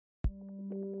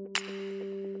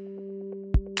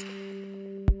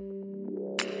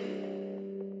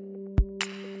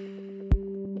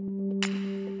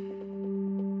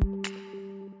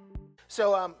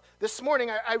This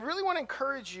morning, I really want to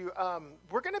encourage you.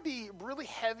 We're going to be really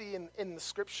heavy in the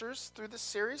scriptures through this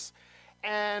series.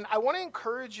 And I want to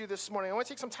encourage you this morning. I want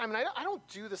to take some time, and I don't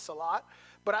do this a lot,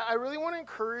 but I really want to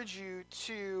encourage you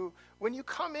to, when you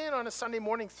come in on a Sunday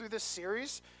morning through this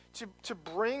series, to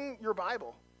bring your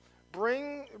Bible.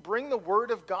 Bring the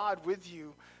Word of God with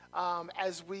you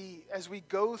as we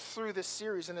go through this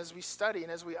series and as we study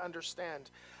and as we understand.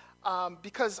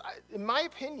 Because in my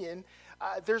opinion,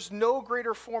 there's no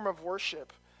greater form of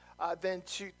worship than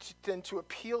to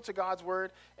appeal to God's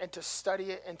word and to study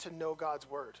it and to know God's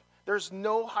word. There's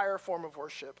no higher form of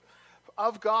worship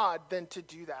of God than to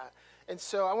do that. And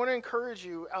so I want to encourage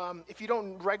you, if you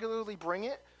don't regularly bring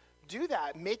it, do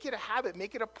that. Make it a habit.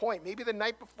 Make it a point. Maybe the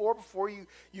night before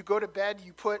you go to bed,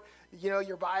 you put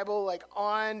your Bible like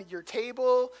on your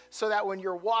table so that when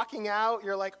you're walking out,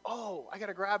 you're like, oh, I got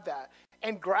to grab that.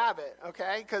 And grab it,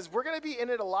 okay? Because we're going to be in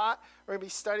it a lot. We're going to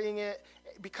be studying it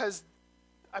because,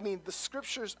 the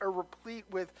scriptures are replete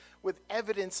with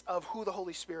evidence of who the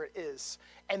Holy Spirit is.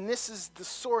 And this is the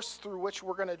source through which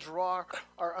we're going to draw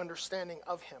our understanding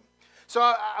of him. So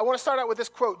I want to start out with this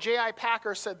quote. J.I.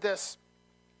 Packer said this: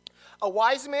 A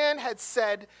wise man had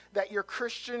said that your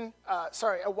Christian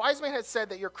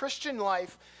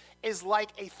life is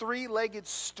like a three-legged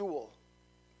stool.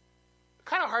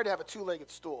 Kind of hard to have a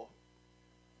two-legged stool.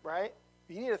 Right?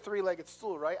 You need a three-legged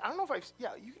stool, right? I don't know if you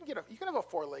can have a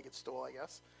four-legged stool, I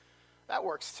guess. That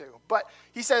works too. But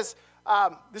he says,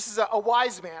 this is a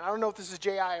wise man. I don't know if this is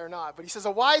J.I. or not, but he says,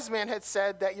 a wise man had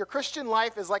said that your Christian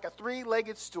life is like a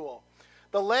three-legged stool.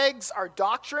 The legs are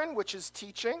doctrine, which is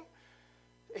teaching,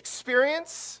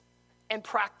 experience, and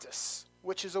practice,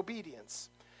 which is obedience.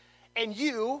 And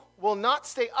you will not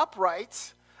stay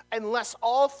upright unless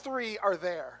all three are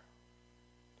there.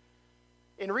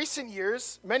 In recent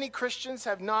years, many Christians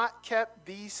have not kept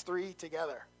these three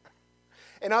together.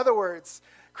 In other words,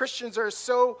 Christians are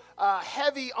so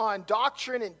heavy on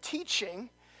doctrine and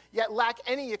teaching, yet lack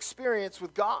any experience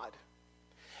with God.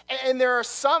 And there are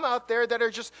some out there that are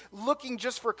just looking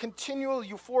just for continual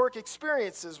euphoric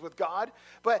experiences with God,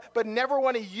 but never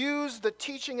want to use the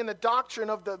teaching and the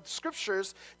doctrine of the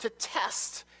scriptures to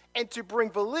test and to bring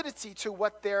validity to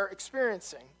what they're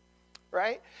experiencing.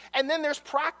 Right? And then there's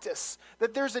practice,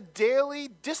 that there's a daily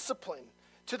discipline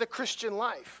to the Christian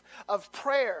life of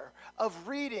prayer, of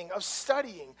reading, of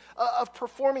studying, of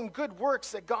performing good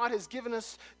works that God has given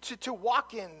us to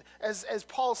walk in, as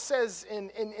Paul says in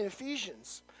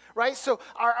Ephesians. Right? So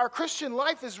our Christian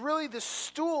life is really the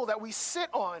stool that we sit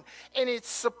on, and it's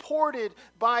supported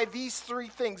by these three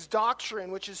things: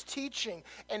 doctrine, which is teaching,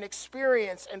 and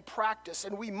experience, and practice.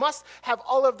 And we must have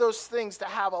all of those things to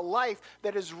have a life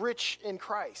that is rich in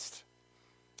Christ.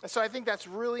 And so I think that's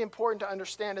really important to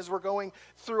understand as we're going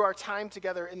through our time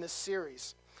together in this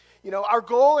series. Our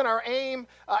goal and our aim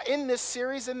in this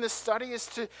series, in this study, is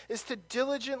to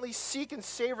diligently seek and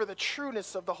savor the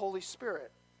trueness of the Holy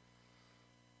Spirit.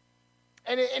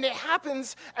 And it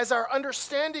happens as our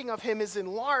understanding of him is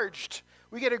enlarged.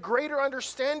 We get a greater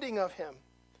understanding of him,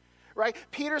 right?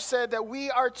 Peter said that we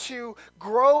are to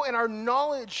grow in our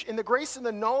knowledge, in the grace and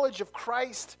the knowledge of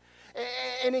Christ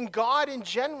and in God in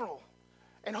general.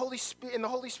 And the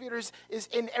Holy Spirit is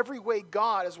in every way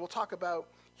God, as we'll talk about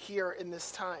here in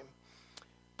this time.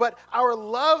 But our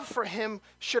love for him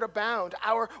should abound.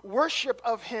 Our worship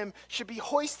of him should be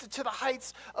hoisted to the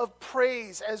heights of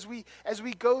praise as we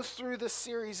go through this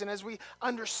series and as we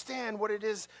understand what it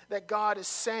is that God is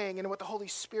saying and what the Holy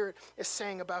Spirit is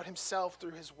saying about himself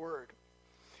through his word.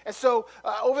 And so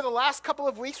over the last couple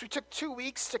of weeks, we took 2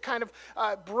 weeks to kind of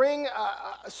bring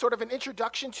sort of an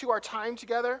introduction to our time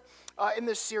together in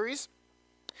this series.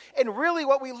 And really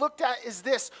what we looked at is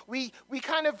this. We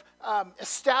kind of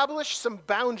established some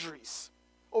boundaries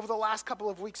over the last couple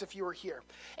of weeks if you were here.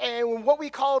 And what we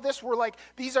call this,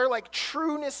 these are like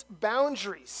trueness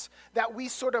boundaries that we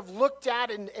sort of looked at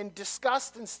and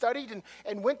discussed and studied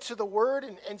and went to the Word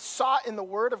and saw in the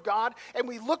Word of God. And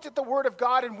we looked at the Word of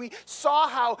God and we saw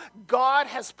how God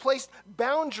has placed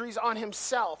boundaries on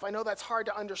himself. I know that's hard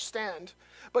to understand.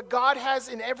 But God has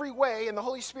in every way, and the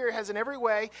Holy Spirit has in every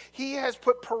way, he has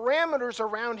put parameters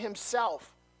around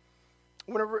himself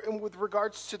with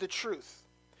regards to the truth.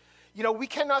 We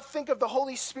cannot think of the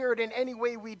Holy Spirit in any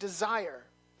way we desire.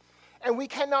 And we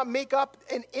cannot make up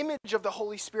an image of the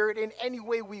Holy Spirit in any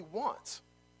way we want.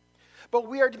 But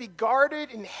we are to be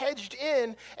guarded and hedged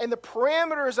in, and the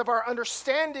parameters of our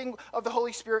understanding of the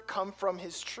Holy Spirit come from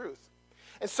his truth.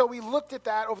 And so we looked at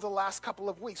that over the last couple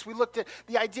of weeks. We looked at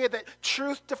the idea that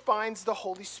truth defines the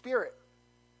Holy Spirit,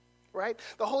 right?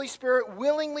 The Holy Spirit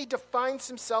willingly defines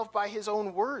himself by his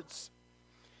own words.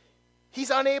 He's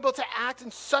unable to act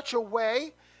in such a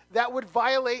way that would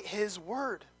violate his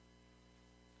word,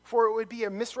 for it would be a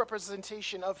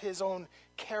misrepresentation of his own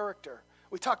character.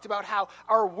 We talked about how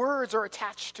our words are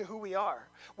attached to who we are.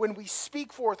 When we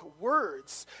speak forth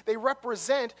words, they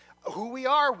represent who we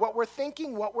are, what we're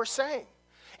thinking, what we're saying.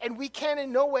 And we can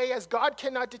in no way, as God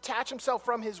cannot detach himself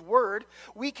from his word,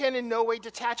 we can in no way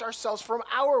detach ourselves from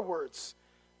our words.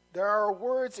 Our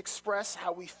words express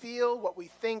how we feel, what we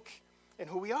think, and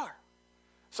who we are.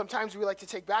 Sometimes we like to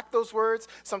take back those words.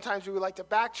 Sometimes we like to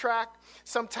backtrack.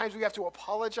 Sometimes we have to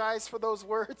apologize for those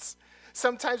words.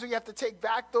 Sometimes we have to take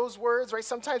back those words, right?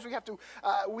 Sometimes we have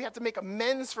to make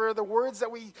amends for the words that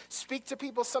we speak to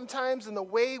people sometimes and the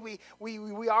way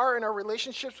we are in our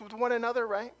relationships with one another,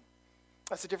 right?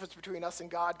 That's the difference between us and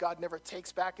God. God never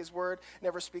takes back his word,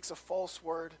 never speaks a false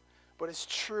word, but is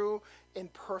true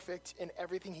and perfect in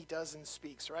everything he does and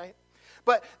speaks, right?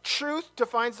 But truth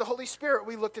defines the Holy Spirit.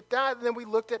 We looked at that, and then we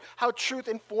looked at how truth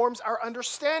informs our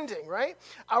understanding, right?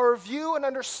 Our view and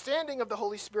understanding of the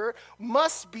Holy Spirit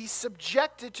must be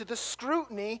subjected to the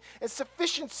scrutiny and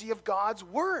sufficiency of God's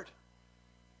word.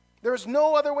 There's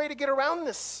no other way to get around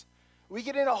this. We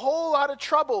get in a whole lot of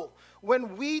trouble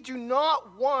when we do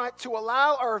not want to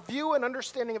allow our view and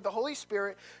understanding of the Holy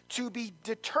Spirit to be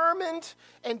determined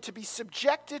and to be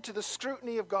subjected to the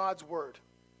scrutiny of God's word.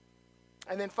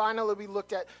 And then finally, we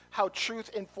looked at how truth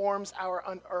informs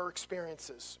our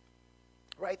experiences,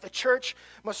 right? The church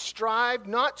must strive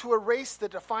not to erase the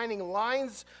defining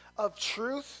lines of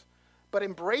truth, but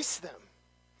embrace them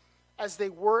as they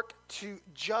work to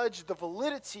judge the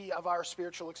validity of our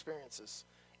spiritual experiences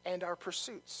and our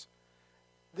pursuits.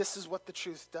 This is what the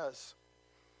truth does.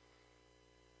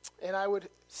 And I would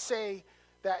say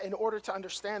that in order to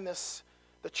understand this,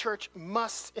 the church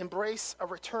must embrace a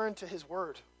return to his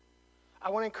word. I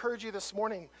want to encourage you this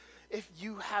morning, if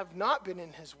you have not been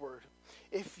in his word,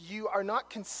 if you are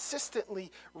not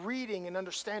consistently reading and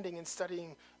understanding and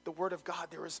studying the word of God,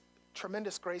 there is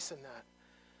tremendous grace in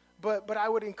that. But I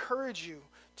would encourage you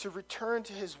to return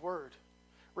to his word,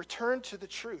 return to the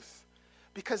truth,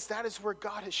 because that is where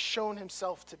God has shown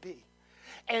himself to be.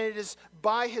 And it is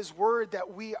by his word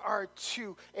that we are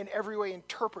to, in every way,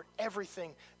 interpret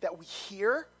everything that we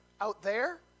hear out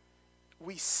there,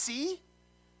 we see,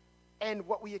 and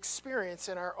what we experience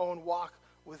in our own walk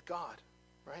with God,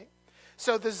 right?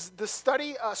 So the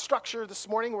study structure this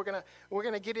morning, we're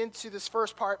gonna get into this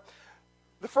first part.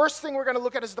 The first thing we're going to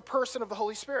look at is the person of the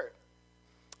Holy Spirit.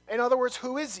 In other words,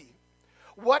 who is he?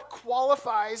 What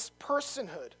qualifies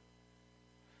personhood,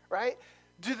 right?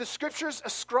 Do the scriptures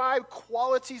ascribe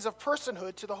qualities of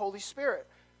personhood to the Holy Spirit?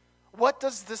 What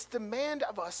does this demand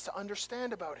of us to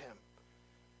understand about him?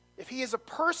 If he is a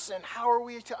person, how are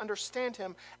we to understand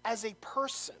him as a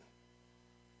person,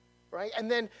 right? And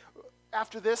then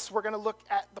after this, we're going to look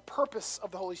at the purpose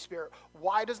of the Holy Spirit.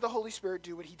 Why does the Holy Spirit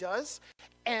do what he does?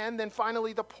 And then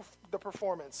finally, the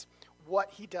performance, what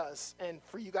he does. And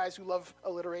for you guys who love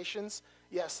alliterations,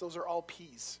 yes, those are all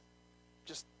P's.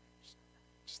 Just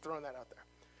throwing that out there,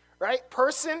 right?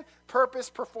 Person, purpose,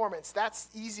 performance. That's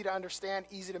easy to understand,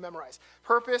 easy to memorize.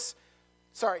 Person,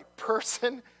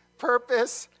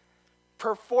 purpose,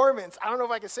 performance. I don't know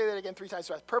if I can say that again 3 times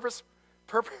fast. Purpose,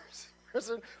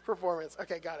 person, performance.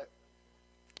 Okay, got it.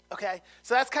 Okay,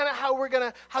 so that's kind of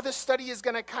how this study is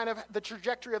going to the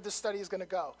trajectory of this study is going to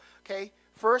go, okay?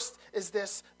 First is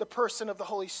the person of the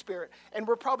Holy Spirit. And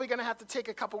we're probably going to have to take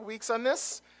a couple weeks on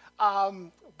this,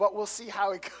 but we'll see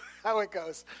how it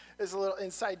goes. There's a little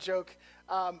inside joke.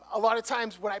 A lot of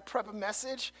times when I prep a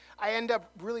message, I end up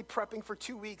really prepping for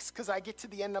 2 weeks because I get to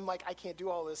the end, I'm like, I can't do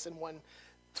all this in one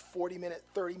 40-minute,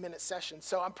 30-minute session.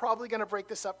 So I'm probably going to break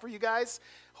this up for you guys.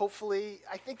 Hopefully,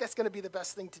 I think that's going to be the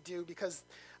best thing to do because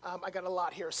I got a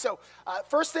lot here. So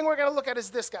first thing we're going to look at is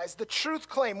this, guys, the truth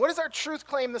claim. What is our truth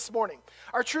claim this morning?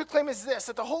 Our truth claim is this,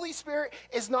 that the Holy Spirit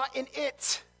is not an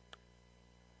it.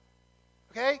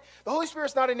 Okay? The Holy Spirit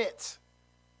is not an it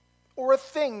or a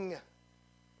thing.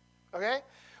 Okay?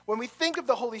 When we think of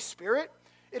the Holy Spirit,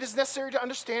 it is necessary to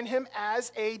understand him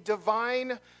as a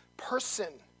divine person.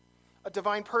 A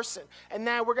divine person. And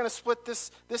now we're going to split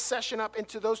this session up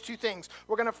into those two things.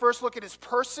 We're going to first look at his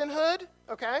personhood,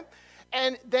 okay?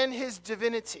 And then his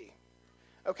divinity,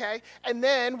 okay? And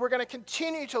then we're going to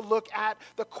continue to look at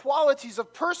the qualities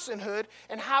of personhood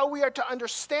and how we are to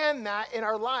understand that in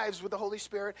our lives with the Holy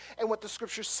Spirit and what the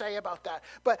scriptures say about that.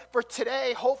 But for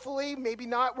today, hopefully, maybe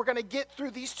not, we're going to get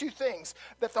through these two things,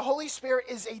 that the Holy Spirit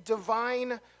is a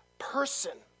divine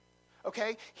person,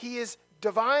 okay? He is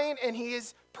divine and he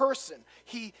is person.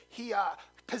 He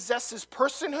possesses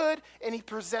personhood and he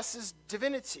possesses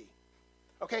divinity.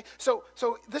 Okay, so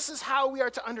this is how we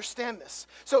are to understand this.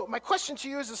 So my question to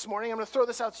you is this morning, I'm going to throw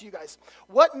this out to you guys.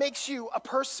 What makes you a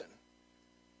person?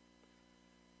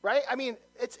 Right? I mean,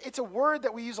 it's a word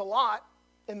that we use a lot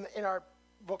in our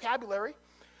vocabulary,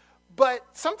 but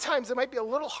sometimes it might be a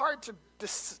little hard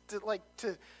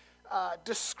to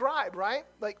describe, right?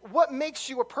 Like, what makes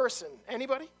you a person?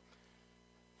 Anybody?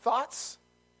 Thoughts?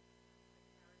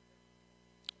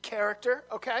 Character,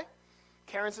 okay.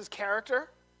 Karen says character.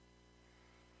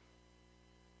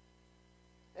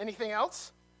 Anything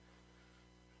else?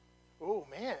 Oh,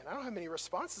 man, I don't have many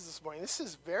responses this morning. This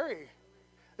is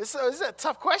a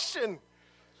tough question.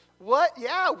 What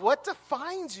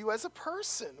defines you as a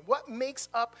person? What makes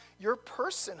up your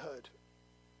personhood?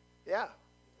 Yeah,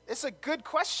 it's a good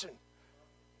question.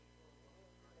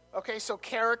 Okay, so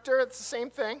character, it's the same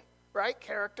thing, right?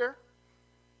 Character.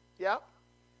 Yeah.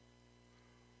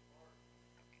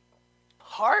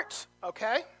 Heart,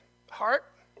 okay. Heart.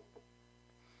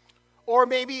 Or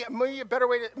maybe another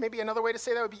way to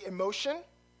say that would be emotion,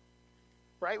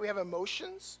 right? We have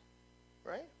emotions,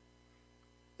 right?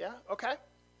 Yeah, okay.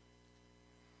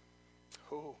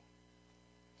 Ooh,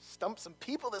 stumped some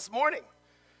people this morning.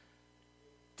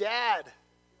 Dad,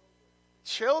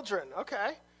 children,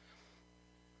 okay.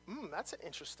 That's an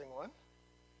interesting one.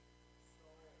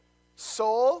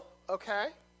 Soul, okay.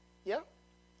 Yeah.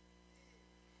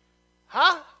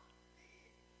 Huh?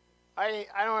 I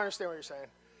don't understand what you're saying.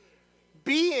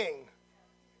 Being,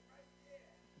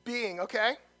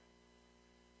 okay?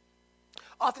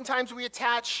 Oftentimes we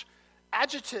attach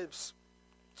adjectives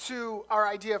to our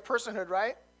idea of personhood,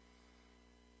 right?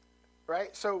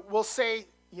 Right? So we'll say,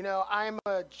 I'm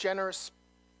a generous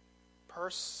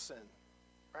person,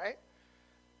 right?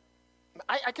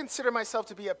 I consider myself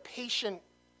to be a patient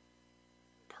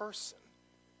person.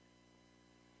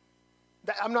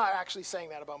 I'm not actually saying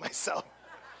that about myself.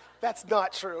 That's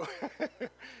not true.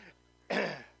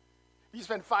 You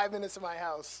spend 5 minutes in my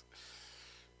house.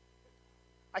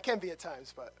 I can be at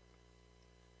times, but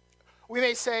we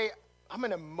may say, I'm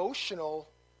an emotional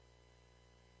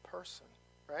person,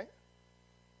 right?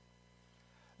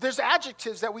 There's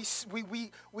adjectives that we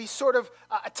sort of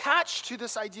attach to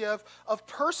this idea of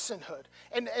personhood.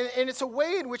 And it's a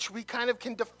way in which we kind of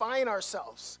can define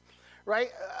ourselves, right?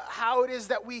 How it is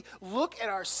that we look at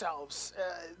ourselves.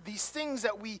 These things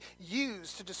that we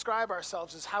use to describe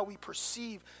ourselves is how we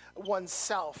perceive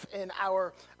oneself and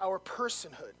our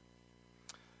personhood.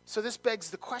 So this begs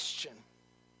the question,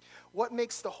 what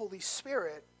makes the Holy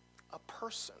Spirit a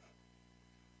person?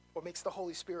 What makes the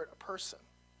Holy Spirit a person?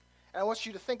 And I want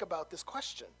you to think about this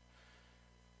question.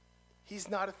 He's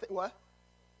not what?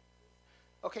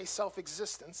 Okay,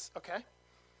 self-existence, okay.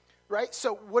 Right?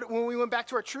 So when we went back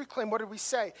to our truth claim, what did we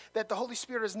say? That the Holy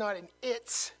Spirit is not an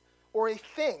it or a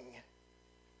thing,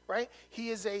 right? He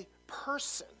is a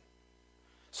person.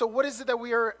 So what is it that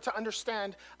we are to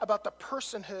understand about the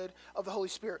personhood of the Holy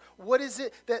Spirit? What is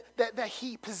it that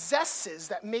he possesses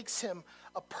that makes him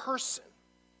a person,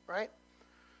 right?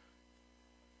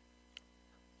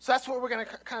 So that's what we're going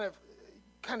to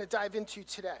kind of dive into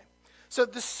today. So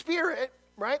the Spirit,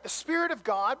 right? The Spirit of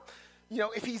God,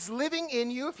 if he's living in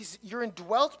you, if you're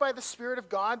indwelt by the Spirit of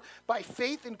God, by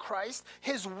faith in Christ,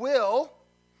 his will,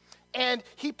 and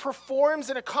he performs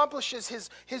and accomplishes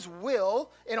his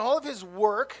will in all of his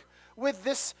work with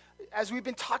this, as we've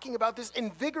been talking about, this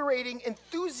invigorating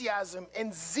enthusiasm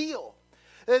and zeal.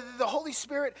 The Holy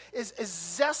Spirit is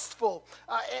zestful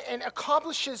and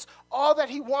accomplishes all that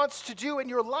he wants to do in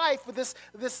your life with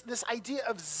this idea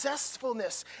of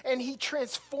zestfulness. And he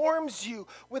transforms you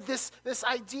with this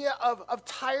idea of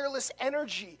tireless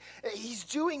energy. He's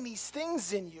doing these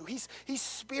things in you. He's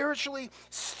spiritually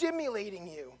stimulating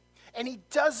you. And he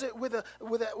does it with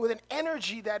an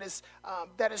energy that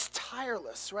is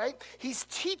tireless, right? He's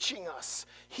teaching us.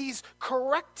 He's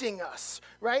correcting us,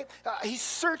 right? He's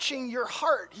searching your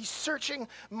heart. He's searching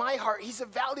my heart. He's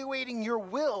evaluating your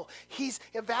will. He's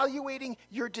evaluating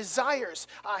your desires.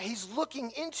 He's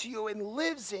looking into you and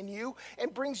lives in you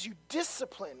and brings you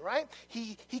discipline, right?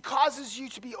 He causes you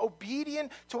to be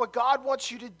obedient to what God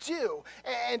wants you to do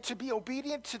and to be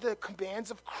obedient to the commands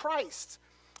of Christ.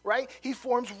 Right? He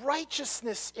forms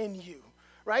righteousness in you,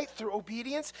 right? Through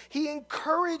obedience. He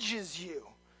encourages you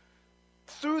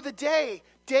through the day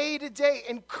to day,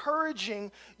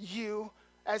 encouraging you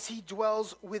as he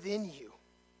dwells within you,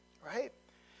 right?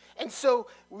 And so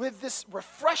with this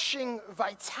refreshing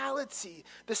vitality,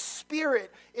 the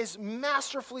Spirit is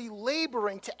masterfully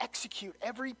laboring to execute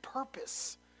every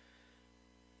purpose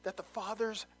that the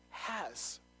Father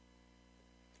has.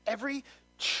 Every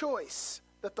choice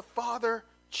that the Father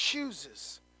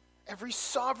chooses every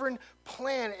sovereign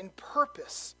plan and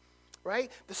purpose,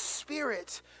 right? The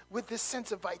Spirit, with this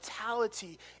sense of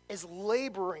vitality, is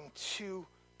laboring to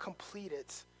complete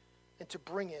it and to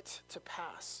bring it to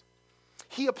pass.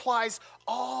 He applies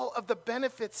all of the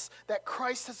benefits that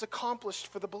Christ has accomplished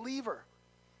for the believer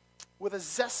with a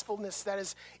zestfulness that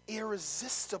is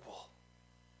irresistible.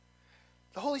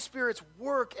 The Holy Spirit's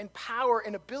work and power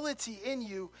and ability in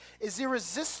you is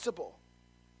irresistible.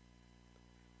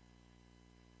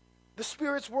 The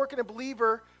Spirit's work in a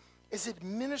believer is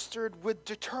administered with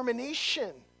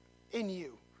determination in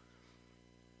you.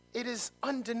 It is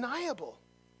undeniable.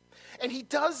 And he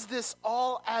does this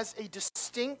all as a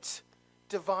distinct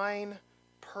divine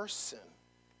person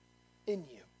in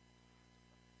you.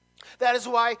 That is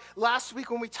why last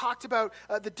week when we talked about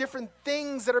the different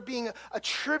things that are being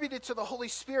attributed to the Holy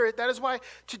Spirit, that is why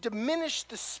to diminish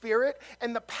the Spirit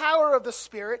and the power of the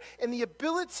Spirit and the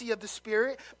ability of the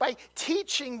Spirit by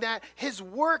teaching that his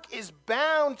work is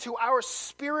bound to our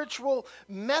spiritual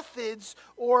methods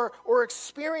or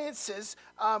experiences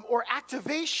or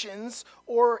activations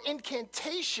or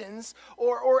incantations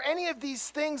or any of these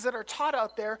things that are taught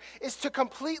out there is to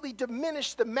completely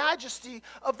diminish the majesty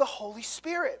of the Holy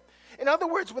Spirit. In other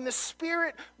words, when the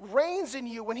Spirit reigns in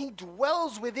you, when he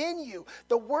dwells within you,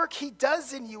 the work he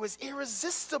does in you is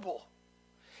irresistible.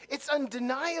 It's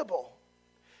undeniable.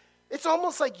 It's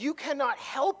almost like you cannot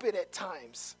help it at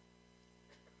times.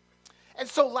 And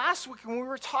so last week when we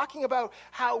were talking about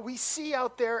how we see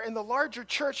out there in the larger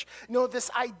church,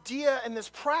 this idea and this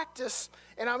practice,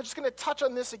 and I'm just going to touch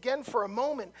on this again for a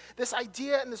moment, this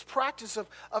idea and this practice of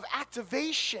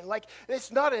activation. Like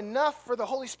it's not enough for the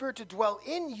Holy Spirit to dwell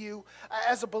in you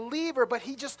as a believer, but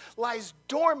he just lies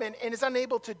dormant and is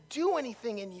unable to do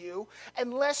anything in you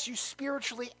unless you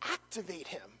spiritually activate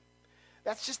him.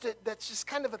 That's just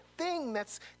kind of a thing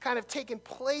that's kind of taken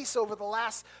place over the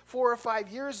last 4 or 5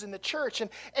 years in the church.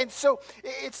 And so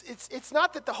it's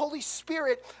not that the Holy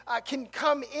Spirit can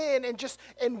come in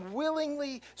and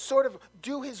willingly sort of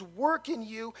do his work in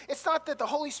you. It's not that the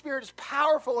Holy Spirit is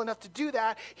powerful enough to do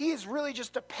that. He is really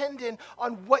just dependent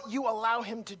on what you allow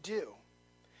him to do.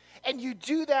 And you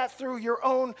do that through your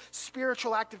own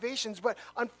spiritual activations. But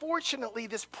unfortunately,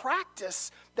 this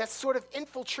practice that's sort of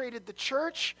infiltrated the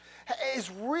church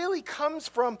really comes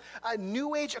from a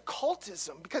New Age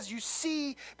occultism, because you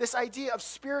see this idea of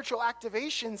spiritual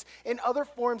activations in other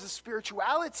forms of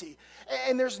spirituality.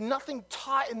 And there's nothing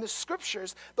taught in the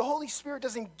scriptures. The Holy Spirit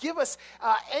doesn't give us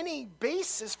any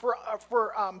basis for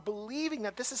believing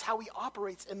that this is how he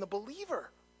operates in the believer.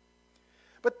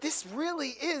 But this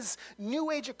really is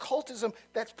New Age occultism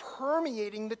that's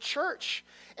permeating the church.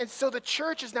 And so the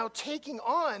church is now taking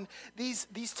on these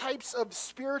types of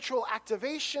spiritual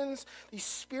activations, these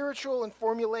spiritual and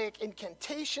formulaic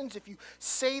incantations. If you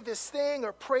say this thing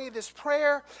or pray this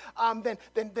prayer,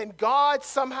 then God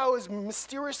somehow is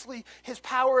mysteriously, his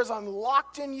power is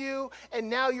unlocked in you, and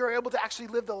now you're able to actually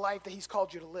live the life that he's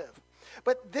called you to live.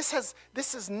 But this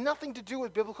has nothing to do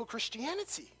with biblical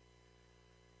Christianity.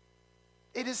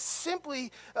 It is simply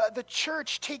the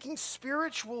church taking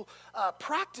spiritual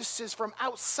practices from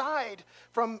outside,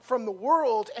 from the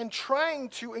world, and trying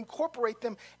to incorporate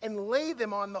them and lay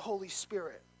them on the Holy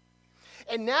Spirit.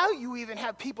 And now you even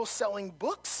have people selling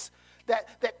books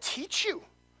that teach you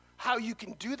how you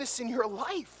can do this in your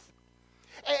life.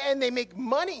 And they make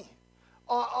money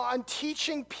on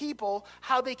teaching people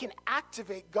how they can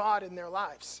activate God in their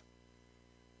lives.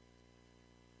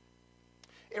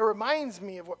 It reminds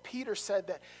me of what Peter said,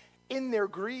 that in their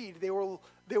greed, they will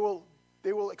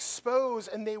expose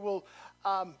and they will,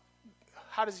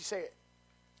 how does he say it?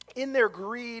 In their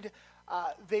greed,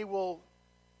 they will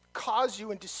cause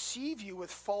you and deceive you with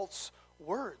false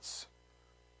words.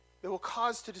 They will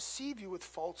cause to deceive you with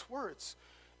false words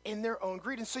in their own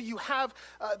greed. And so you have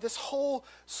this whole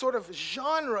sort of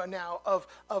genre now of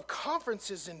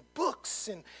conferences and books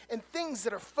and things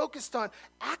that are focused on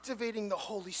activating the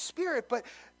Holy Spirit, but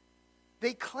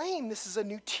they claim this is a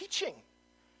new teaching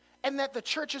and that the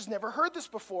church has never heard this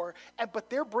before,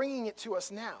 but they're bringing it to us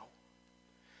now.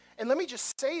 And let me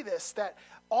just say this, that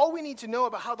all we need to know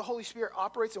about how the Holy Spirit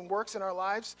operates and works in our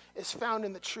lives is found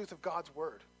in the truth of God's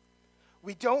word.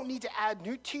 We don't need to add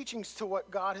new teachings to what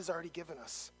God has already given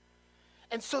us.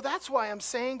 And so that's why I'm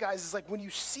saying, guys, is like when you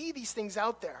see these things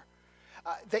out there,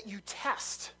 that you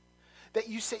test, that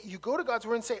you say, you go to God's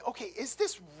word and say, okay, is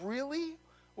this really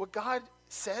what God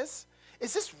says?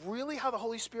 Is this really how the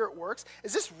Holy Spirit works?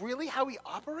 Is this really how he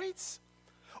operates?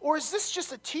 Or is this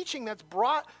just a teaching that's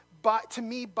brought to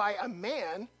me by a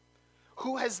man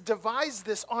who has devised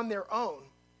this on their own?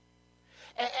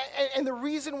 And the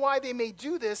reason why they may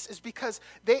do this is because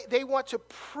they want to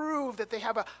prove that they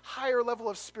have a higher level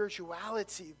of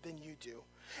spirituality than you do.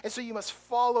 And so you must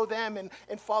follow them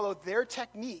and follow their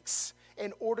techniques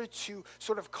in order to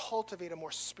sort of cultivate a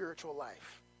more spiritual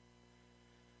life.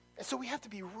 And so we have to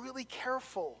be really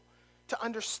careful to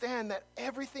understand that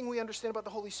everything we understand about the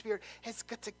Holy Spirit has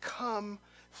got to come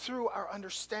through our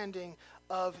understanding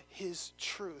of his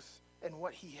truth and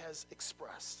what he has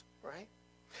expressed, right?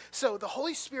 So the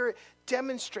Holy Spirit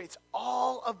demonstrates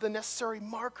all of the necessary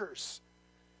markers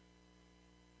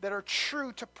that are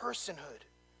true to personhood.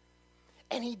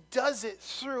 And he does it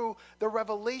through the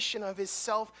revelation of his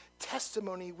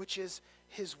self-testimony, which is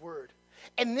his word.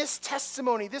 And this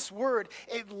testimony, this word,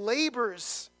 it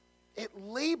labors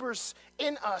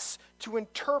in us to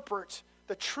interpret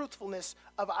the truthfulness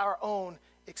of our own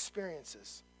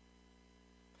experiences.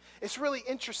 It's really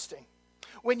interesting.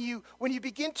 When you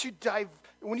begin to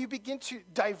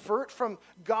divert from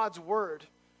God's word,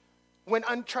 when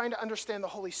I'm trying to understand the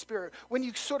Holy Spirit, when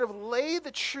you sort of lay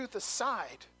the truth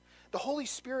aside, the Holy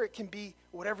Spirit can be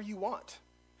whatever you want.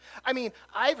 I mean,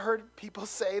 I've heard people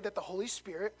say that the Holy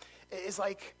Spirit is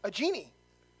like a genie.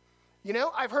 You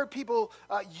know, I've heard people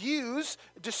use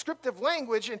descriptive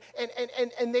language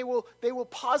and they will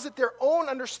posit their own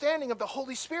understanding of the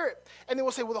Holy Spirit. And they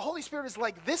will say, well, the Holy Spirit is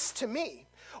like this to me.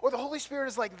 Or the Holy Spirit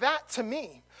is like that to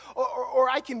me. Or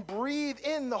I can breathe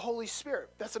in the Holy Spirit.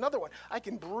 That's another one. I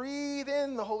can breathe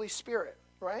in the Holy Spirit,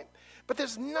 right? But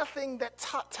there's nothing that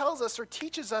tells us or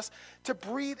teaches us to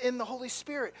breathe in the Holy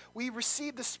Spirit. We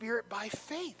receive the Spirit by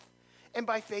faith, and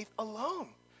by faith alone.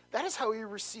 That is how we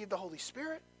receive the Holy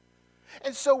Spirit.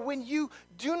 And so when you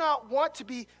do not want to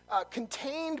be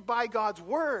contained by God's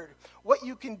word, what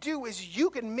you can do is you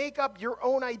can make up your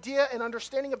own idea and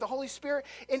understanding of the Holy Spirit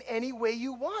in any way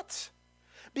you want.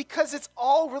 Because it's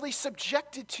all really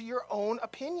subjected to your own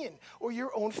opinion or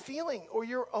your own feeling or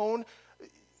your own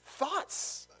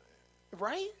thoughts,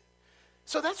 right?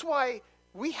 So that's why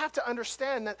we have to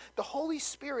understand that the Holy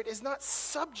Spirit is not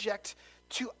subject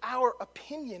to our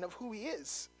opinion of who he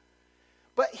is,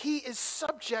 but he is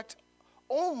subject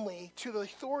only to the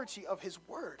authority of his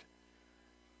word.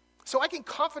 So I can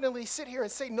confidently sit here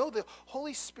and say, no, the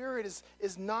Holy Spirit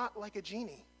is not like a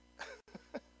genie.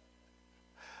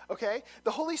 Okay?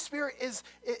 The Holy Spirit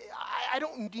I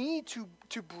don't need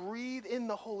to breathe in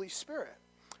the Holy Spirit,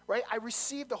 right? I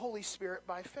receive the Holy Spirit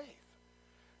by faith,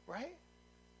 right?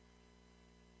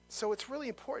 So it's really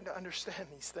important to understand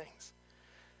these things.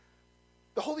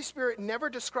 The Holy Spirit never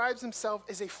describes himself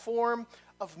as a form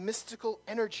of mystical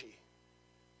energy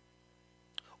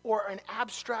or an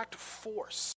abstract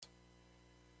force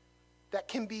that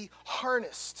can be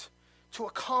harnessed to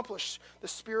accomplish the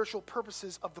spiritual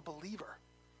purposes of the believer.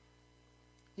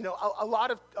 You know, a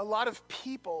lot of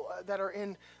people that are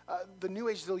in the New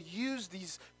Age, they'll use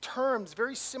these terms,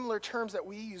 very similar terms that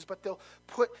we use, but they'll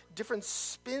put different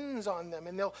spins on them,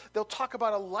 and they'll talk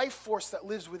about a life force that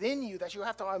lives within you that you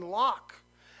have to unlock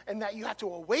and that you have to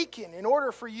awaken in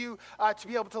order for you to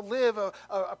be able to live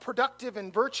a productive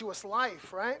and virtuous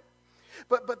life, right?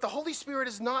 But the Holy Spirit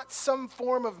is not some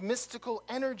form of mystical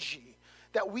energy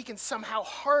that we can somehow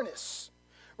harness,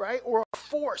 right? Or a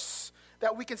force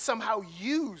that we can somehow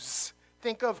use.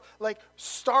 Think of like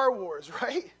Star Wars,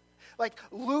 right? Like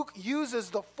Luke uses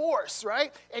the force,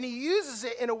 right? And he uses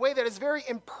it in a way that is very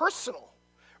impersonal,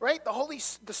 right?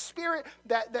 The Spirit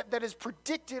that is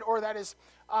predicted or that is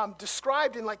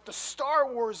described in like the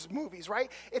Star Wars movies,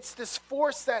 right? It's this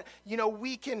force that, you know,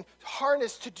 we can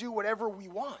harness to do whatever we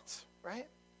want, right?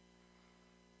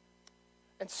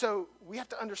 And so we have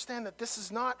to understand that this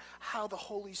is not how the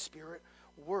Holy Spirit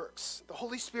works. The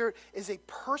Holy Spirit is a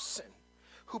person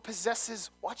who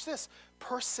possesses, watch this,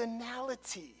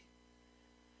 personality.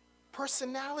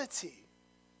 Personality.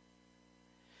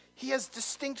 He has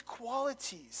distinct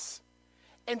qualities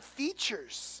and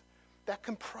features that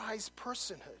comprise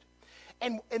personhood.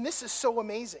 And this is so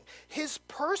amazing. His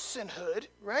personhood,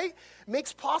 right,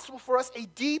 makes possible for us a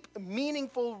deep,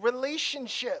 meaningful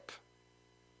relationship.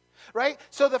 Right?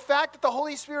 So the fact that the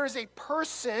Holy Spirit is a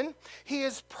person, he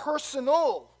is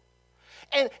personal.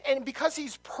 And because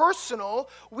he's personal,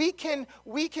 we can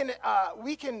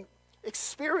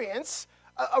experience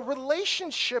a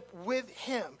relationship with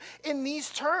him. In these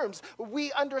terms,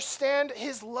 we understand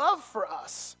his love for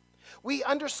us. We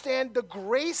understand the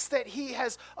grace that he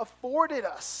has afforded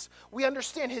us. We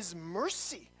understand his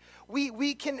mercy.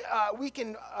 We can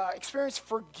experience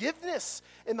forgiveness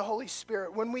in the Holy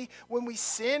Spirit. When we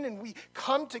sin and we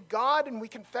come to God and we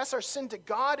confess our sin to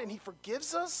God and he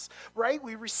forgives us, right?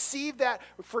 We receive that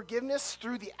forgiveness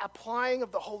through the applying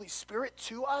of the Holy Spirit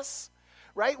to us,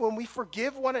 right? When we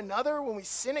forgive one another, when we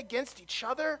sin against each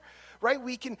other, right?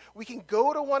 We can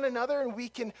go to one another and we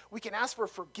can ask for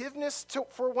forgiveness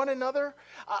for one another,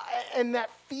 and that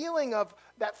feeling of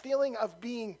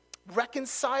being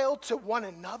reconciled to one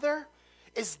another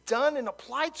is done and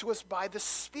applied to us by the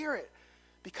Spirit,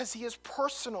 because he is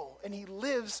personal and he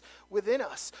lives within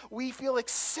us. We feel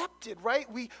accepted, right?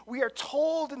 We are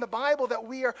told in the Bible that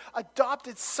we are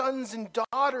adopted sons and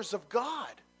daughters of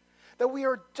God, that we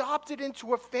are adopted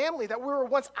into a family, that we were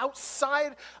once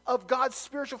outside of God's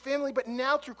spiritual family, but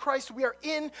now through Christ we are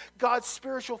in God's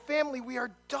spiritual family. We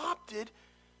are adopted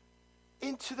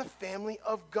into the family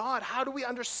of God. How do we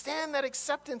understand that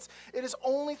acceptance? It is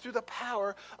only through the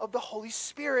power of the Holy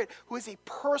Spirit, who is a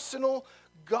personal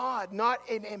God, not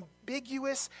an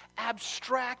ambiguous,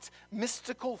 abstract,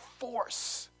 mystical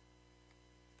force.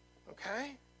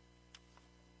 Okay?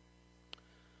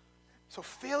 So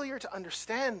failure to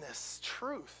understand this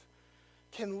truth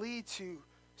can lead to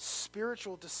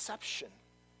spiritual deception,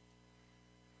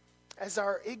 as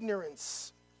our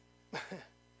ignorance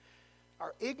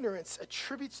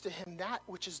attributes to him that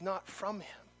which is not from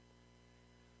him,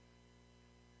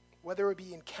 whether it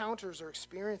be encounters or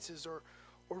experiences or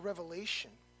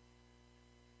revelation.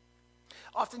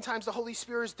 Oftentimes the Holy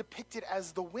Spirit is depicted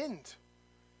as the wind.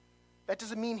 That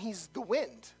doesn't mean he's the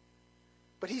wind,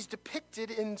 but he's depicted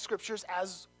in scriptures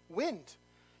as wind.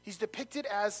 He's depicted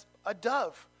as a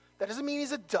dove. That doesn't mean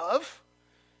he's a dove.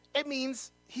 It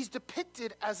means he's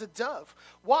depicted as a dove.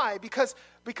 Why? Because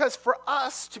for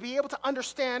us to be able to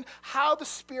understand how the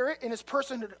Spirit in his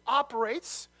personhood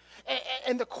operates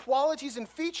and the qualities and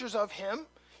features of him,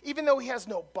 even though he has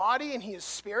no body and he is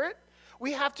spirit,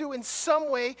 we have to in some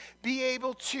way be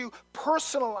able to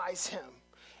personalize him.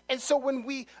 And so when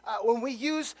we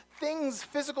use things,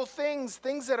 physical things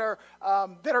that are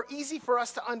easy for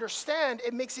us to understand,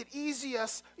 it makes it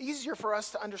easier for us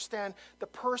to understand the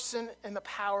person and the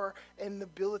power and the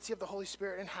ability of the Holy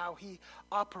Spirit and how he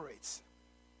operates.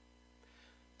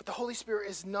 But the Holy Spirit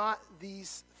is not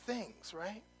these things,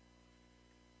 right?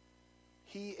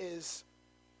 He is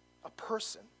a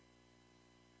person.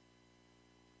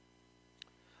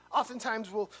 Oftentimes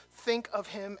we'll think of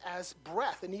him as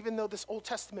breath, and even though this Old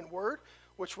Testament word,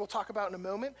 which we'll talk about in a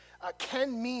moment,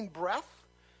 can mean breath,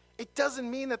 it doesn't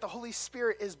mean that the Holy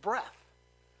Spirit is breath,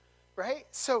 right?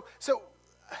 So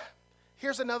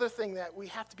here's another thing that we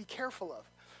have to be careful of,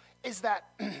 is that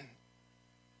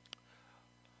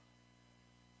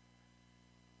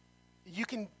you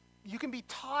can be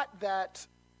taught that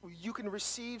you can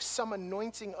receive some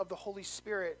anointing of the Holy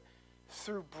Spirit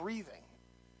through breathing,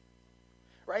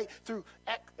 right? Through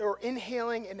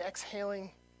inhaling and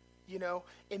exhaling,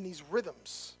 in these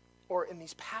rhythms or in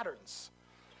these patterns.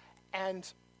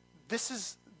 And this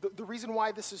is the reason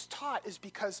why this is taught is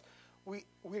because we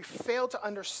fail to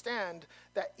understand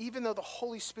that even though the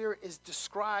Holy Spirit is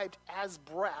described as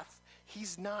breath,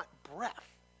 he's not breath.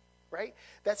 Right?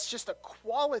 That's just a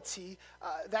quality,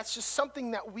 that's just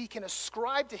something that we can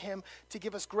ascribe to him to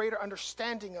give us greater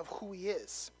understanding of who he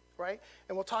is, right?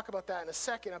 And we'll talk about that in a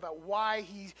second, about why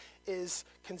he is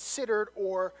considered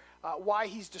or why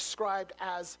he's described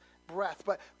as breath.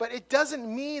 But it doesn't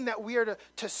mean that we are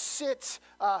to sit,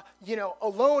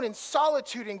 alone in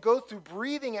solitude and go through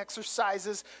breathing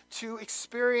exercises to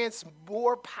experience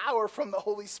more power from the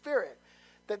Holy Spirit.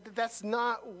 That's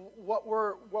not what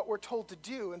we're told to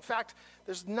do. In fact,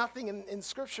 there's nothing in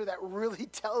Scripture that really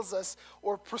tells us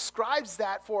or prescribes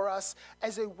that for us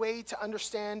as a way to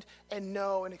understand and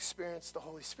know and experience the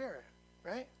Holy Spirit,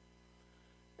 right?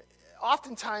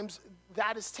 Oftentimes,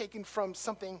 that is taken from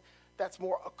something that's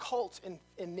more occult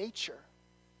in nature,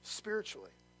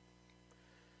 spiritually.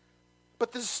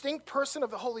 But the distinct person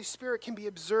of the Holy Spirit can be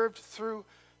observed through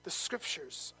the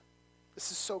Scriptures.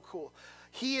 This is so cool.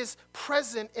 He is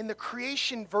present in the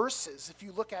creation verses, if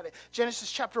you look at it.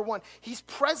 Genesis chapter 1, he's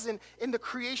present in the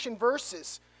creation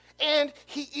verses. And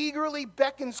he eagerly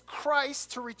beckons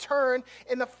Christ to return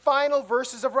in the final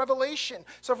verses of Revelation.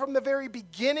 So from the very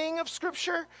beginning of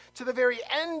Scripture to the very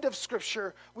end of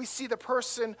Scripture, we see the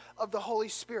person of the Holy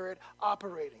Spirit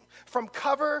operating. From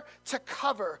cover to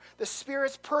cover, the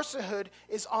Spirit's personhood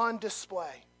is on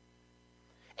display.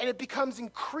 And it becomes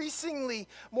increasingly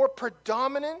more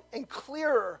predominant and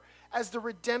clearer as the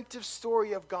redemptive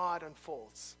story of God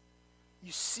unfolds.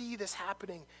 You see this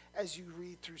happening as you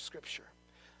read through Scripture.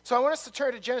 So I want us to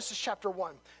turn to Genesis chapter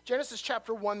 1. Genesis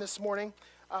chapter 1 this morning,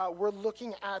 we're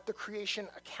looking at the creation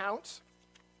account.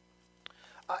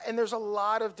 And there's a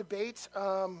lot of debate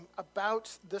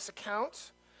about this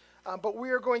account. But we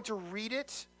are going to read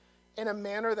it in a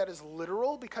manner that is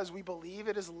literal because we believe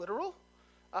it is literal.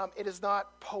 It is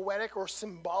not poetic or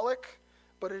symbolic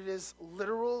but it is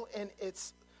literal in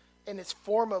its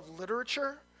form of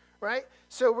literature, right?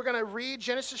 So we're going to read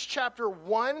Genesis chapter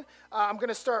 1. I'm going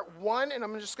to start 1, and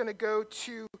I'm just going to go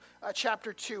to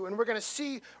chapter 2. And we're going to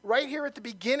see right here at the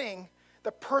beginning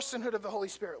the personhood of the Holy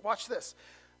Spirit. Watch this.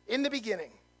 In the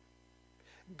beginning,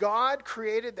 God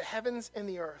created the heavens and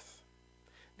the earth.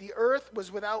 The earth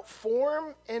was without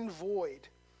form and void,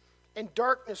 and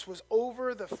darkness was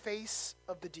over the face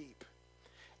of the deep.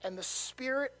 And the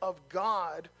Spirit of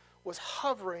God was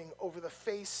hovering over the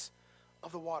face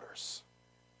of the waters.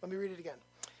 Let me read it again.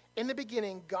 In the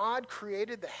beginning, God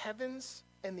created the heavens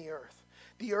and the earth.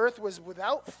 The earth was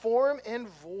without form and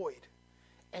void,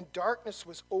 and darkness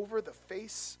was over the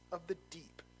face of the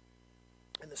deep.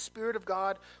 And the Spirit of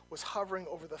God was hovering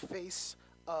over the face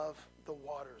of the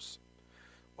waters.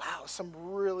 Wow, some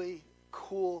really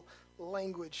cool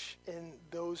language in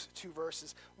those two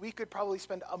verses. We could probably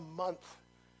spend a month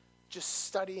just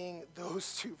studying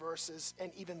those two verses,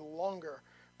 and even longer,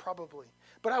 probably.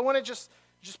 But I want to just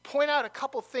point out a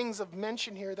couple things of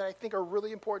mention here that I think are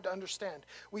really important to understand.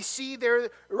 We see there,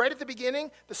 right at the beginning,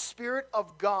 the Spirit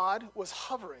of God was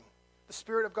hovering. The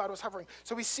Spirit of God was hovering.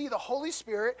 So we see the Holy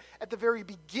Spirit at the very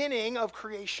beginning of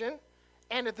creation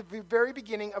and at the very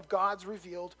beginning of God's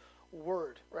revealed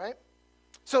word, right?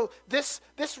 So this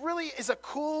really is a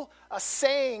cool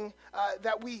saying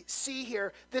that we see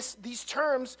here. These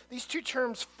two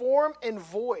terms, form and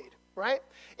void, right?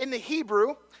 In the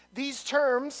Hebrew, these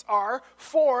terms are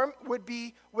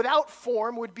without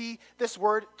form would be this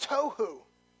word tohu.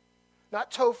 Not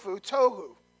tofu,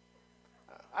 tohu.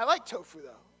 I like tofu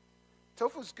though.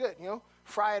 Tofu's good,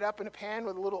 fry it up in a pan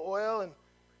with a little oil and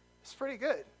it's pretty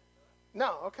good.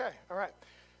 No, okay, all right.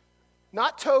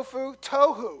 Not tofu,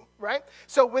 tohu, right?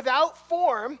 So without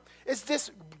form is this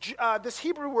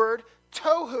Hebrew word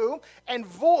tohu, and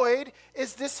void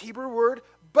is this Hebrew word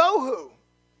bohu.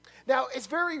 Now, it's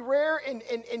very rare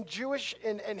in Jewish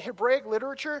and Hebraic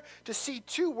literature to see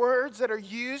two words that are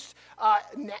used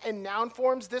in noun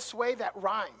forms this way that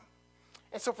rhyme.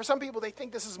 And so for some people, they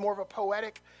think this is more of a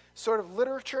poetic sort of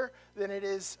literature than it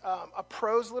is a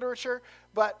prose literature,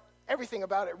 but everything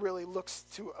about it really looks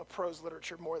to a prose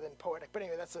literature more than poetic. But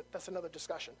anyway, that's another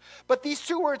discussion. But these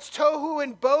two words, tohu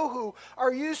and bohu,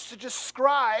 are used to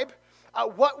describe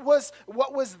what was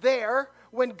there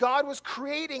when God was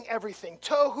creating everything.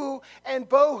 Tohu and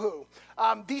bohu.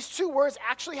 These two words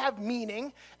actually have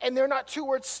meaning, and they're not two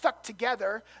words stuck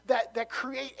together that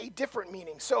create a different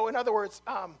meaning. So in other words,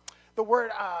 the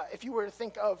word, if you were to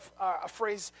think of a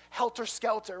phrase,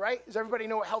 helter-skelter, right? Does everybody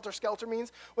know what helter-skelter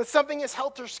means? When something is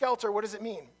helter-skelter, what does it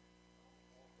mean?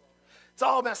 It's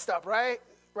all messed up, right?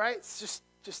 Right? It's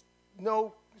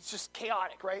just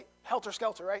chaotic, right?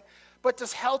 Helter-skelter, right? But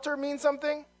does helter mean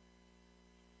something?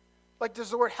 Like, does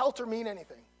the word helter mean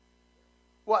anything?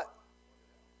 What?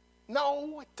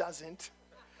 No, it doesn't.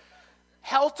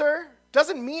 Helter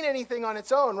doesn't mean anything on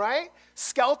its own, right?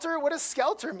 Skelter, what does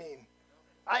skelter mean?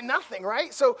 Nothing,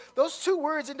 right? So those two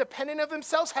words, independent of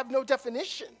themselves, have no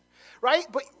definition, right?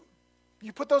 But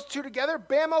you put those two together,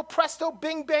 bammo, presto,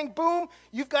 bing, bang, boom,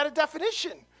 you've got a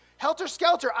definition.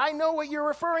 Helter-skelter, I know what you're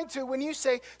referring to when you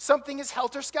say something is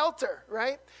helter-skelter,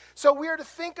 right? So we are to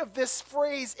think of this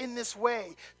phrase in this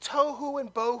way, tohu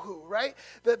and bohu, right?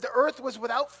 The earth was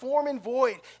without form and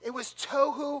void. It was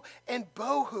tohu and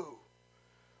bohu,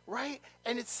 right?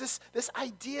 And it's this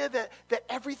idea that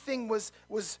everything was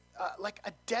like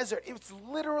a desert. It was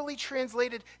literally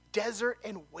translated desert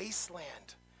and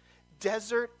wasteland.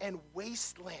 Desert and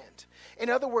wasteland.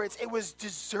 In other words, it was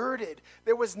deserted.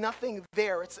 There was nothing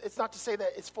there. It's not to say that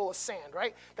it's full of sand,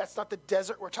 right? That's not the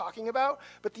desert we're talking about.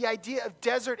 But the idea of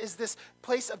desert is this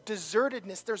place of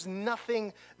desertedness. There's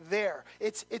nothing there.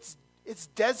 It's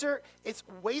desert, it's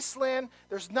wasteland,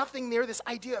 there's nothing there. This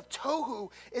idea of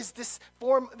tohu is this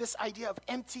idea of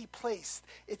empty place.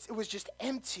 It was just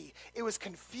empty. It was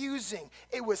confusing.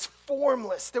 It was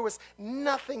formless. There was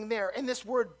nothing there. And this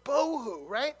word bohu,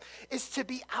 right, is to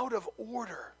be out of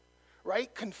order,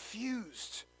 right?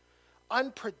 Confused,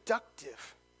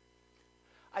 unproductive.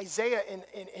 Isaiah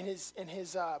in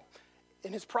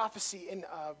his prophecy in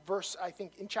verse, I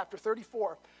think, in chapter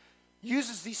 34,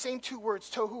 uses these same two words,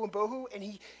 tohu and bohu,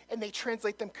 and they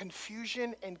translate them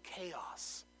confusion and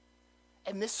chaos.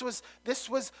 And this was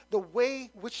the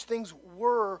way which things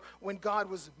were when God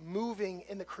was moving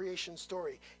in the creation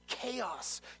story.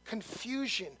 Chaos,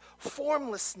 confusion,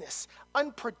 formlessness,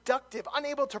 unproductive,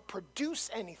 unable to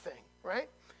produce anything, right?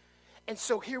 And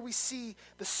so here we see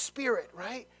the Spirit,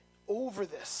 right, over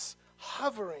this,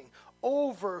 hovering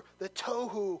over the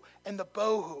tohu and the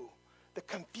bohu, the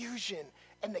confusion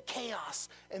and the chaos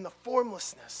and the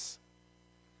formlessness.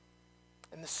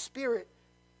 And the Spirit,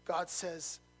 God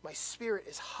says, my Spirit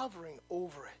is hovering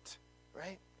over it,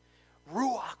 right?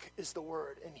 Ruach is the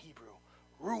word in Hebrew.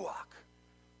 Ruach,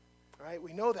 right?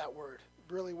 We know that word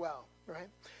really well, right?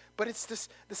 But it's this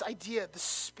idea, the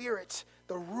Spirit,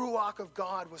 the Ruach of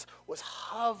God was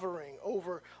hovering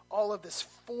over all of this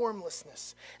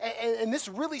formlessness. And this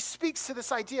really speaks to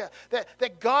this idea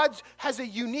that God has a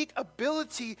unique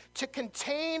ability to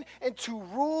contain and to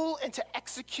rule and to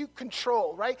execute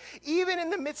control, right? Even in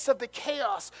the midst of the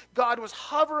chaos, God was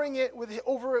hovering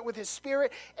over it with his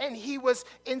Spirit, and he was,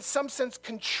 in some sense,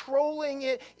 controlling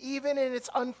it even in its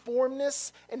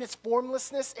unformedness and its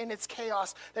formlessness and its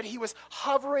chaos, that he was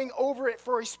hovering over it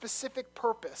for a specific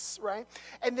purpose, right?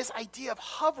 And this idea of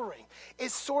hovering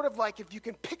is sort of like, if you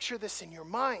can picture this in your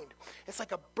mind, it's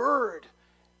like a bird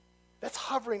that's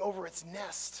hovering over its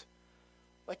nest,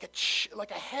 like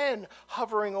a hen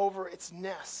hovering over its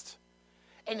nest.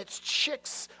 And its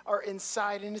chicks are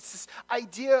inside, and it's this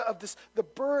idea of the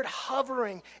bird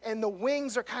hovering, and the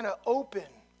wings are kind of open,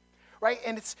 right?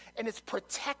 And it's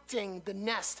protecting the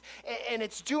nest, and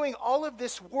it's doing all of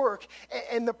this work,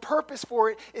 and the purpose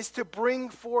for it is to bring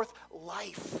forth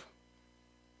life.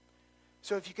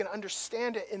 So if you can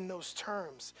understand it in those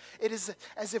terms, it is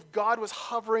as if God was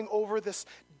hovering over this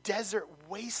desert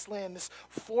wasteland, this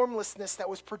formlessness that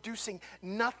was producing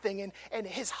nothing, and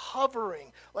his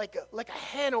hovering like a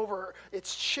hen over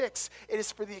its chicks, it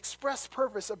is for the express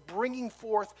purpose of bringing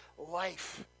forth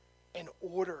life and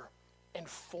order and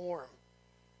form.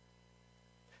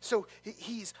 So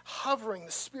he's hovering,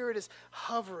 the Spirit is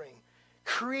hovering,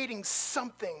 creating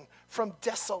something from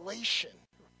desolation,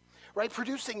 right?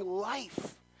 Producing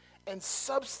life and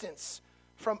substance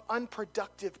from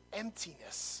unproductive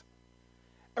emptiness,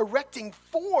 erecting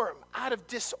form out of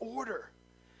disorder,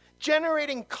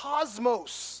 generating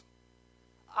cosmos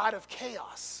out of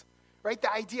chaos, right?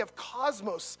 The idea of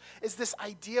cosmos is this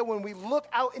idea when we look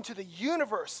out into the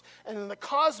universe and in the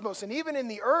cosmos and even in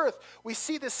the earth, we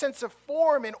see this sense of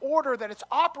form and order, that it's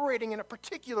operating in a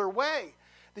particular way.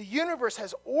 The universe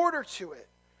has order to it,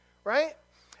 right?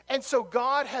 And so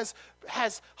God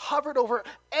has hovered over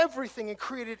everything and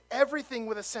created everything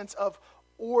with a sense of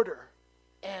order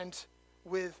and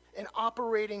with an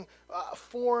operating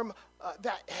form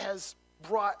that has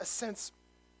brought a sense,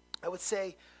 I would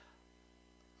say,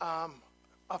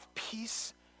 of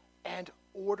peace and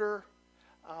order.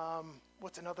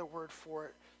 What's another word for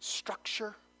it?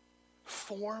 Structure,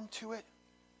 form to it.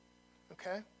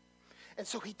 Okay? And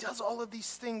so he does all of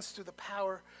these things through the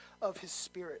power of his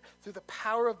Spirit, through the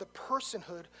power of the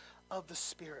personhood of the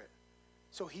Spirit.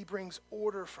 So he brings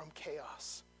order from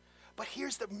chaos. But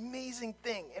here's the amazing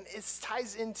thing, and it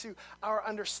ties into our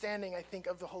understanding, I think,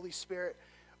 of the Holy Spirit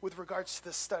with regards to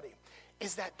this study,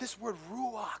 is that this word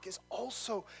ruach is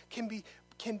also can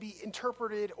be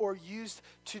interpreted or used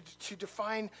to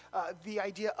define the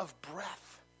idea of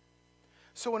breath.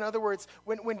 So in other words,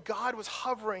 when God was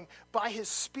hovering by his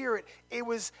Spirit, it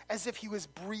was as if he was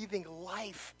breathing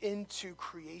life into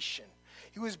creation.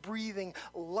 He was breathing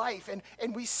life.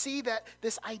 And we see that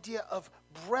this idea of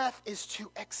breath is to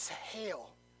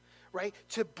exhale, right?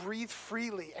 To breathe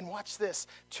freely. And watch this,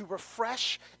 to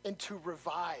refresh and to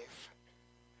revive.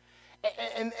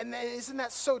 And isn't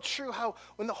that so true, how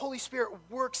when the Holy Spirit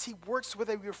works, he works with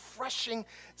a refreshing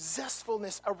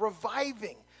zestfulness, a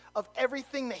reviving of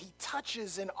everything that he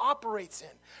touches and operates in,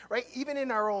 right? Even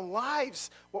in our own lives,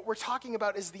 what we're talking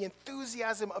about is the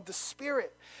enthusiasm of the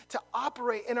Spirit to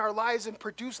operate in our lives and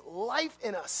produce life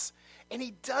in us. And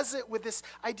he does it with this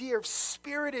idea of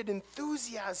spirited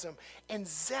enthusiasm and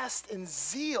zest and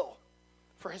zeal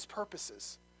for his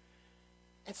purposes.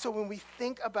 And so when we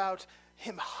think about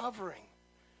him hovering,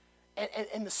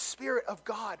 and the Spirit of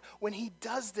God, when he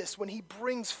does this, when he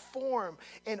brings form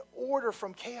and order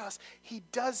from chaos, he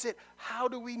does it. How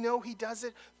do we know he does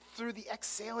it? Through the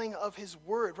exhaling of his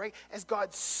word, right? As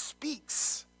God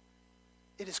speaks,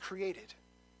 it is created.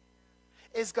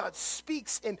 As God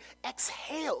speaks and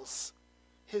exhales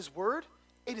his word,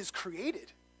 it is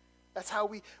created. That's how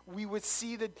we would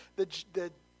see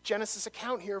the Genesis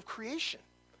account here of creation.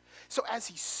 So as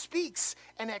he speaks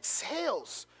and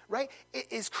exhales, right, it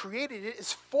is created, it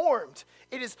is formed,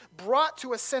 it is brought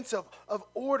to a sense of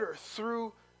order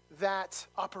through that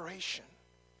operation.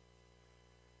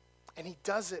 And he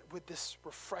does it with this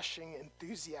refreshing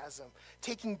enthusiasm,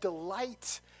 taking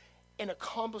delight in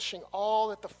accomplishing all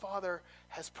that the Father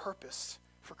has purposed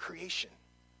for creation.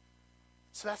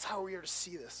 So that's how we are to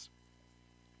see this.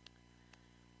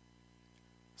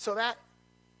 So that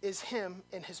is him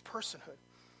in his personhood.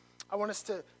 I want us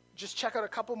to just check out a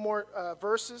couple more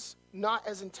verses, not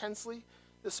as intensely,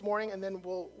 this morning, and then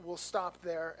we'll stop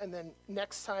there. And then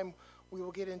next time we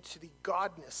will get into the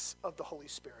godness of the Holy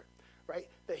Spirit, right?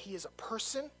 That he is a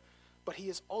person, but he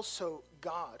is also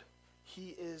God.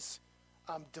 He is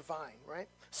divine, right?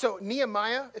 So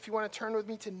Nehemiah, if you want to turn with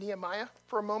me to Nehemiah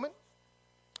for a moment.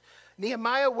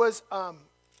 Nehemiah was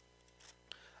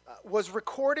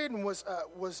recorded and was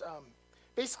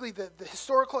basically the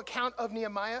historical account of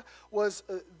Nehemiah was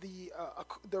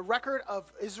the record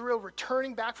of Israel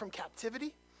returning back from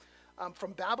captivity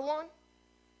from Babylon.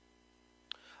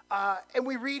 And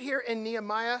we read here in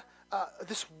Nehemiah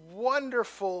this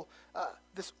wonderful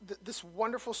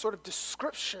sort of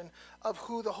description of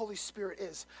who the Holy Spirit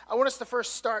is. I want us to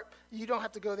first start, you don't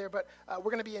have to go there, but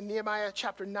we're going to be in Nehemiah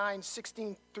chapter 9,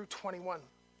 16 through 21.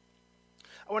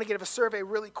 I want to give a survey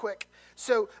really quick.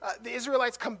 So the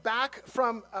Israelites come back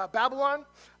from Babylon.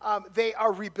 They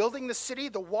are rebuilding the city.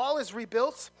 The wall is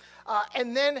rebuilt.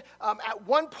 And then at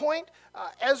one point,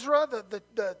 Ezra,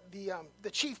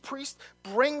 the chief priest,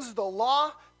 brings the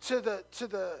law to the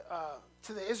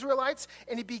Israelites,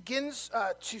 and he begins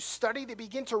to study. They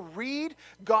begin to read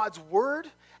God's word,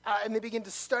 and they begin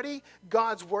to study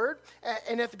God's word.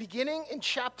 And at the beginning, in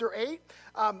chapter 8,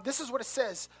 this is what it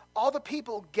says. All the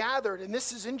people gathered, and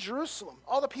this is in Jerusalem,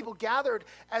 all the people gathered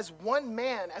as one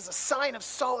man, as a sign of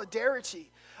solidarity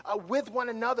with one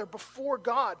another before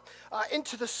God,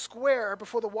 into the square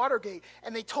before the water gate.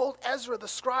 And they told Ezra the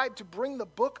scribe to bring the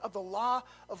book of the law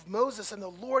of Moses, and the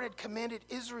Lord had commanded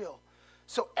Israel.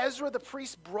 So Ezra the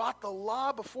priest brought the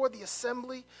law before the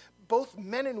assembly, both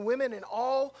men and women, and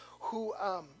all who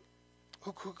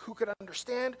could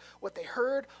understand what they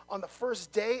heard on the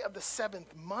first day of the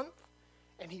 7th month.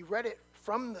 And he read it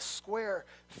from the square,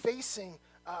 facing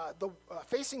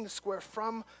the square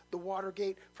from the water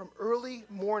gate, from early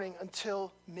morning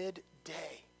until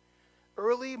midday.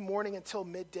 Early morning until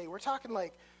midday. We're talking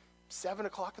like 7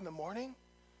 o'clock in the morning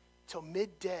till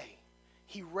midday.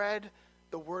 He read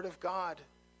the word of God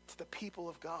to the people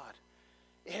of God.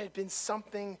 It had been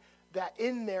something that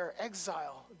in their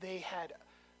exile they had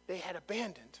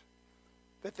abandoned,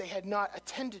 that they had not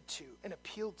attended to and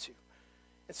appealed to.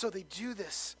 And so they do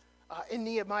this in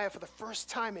Nehemiah for the first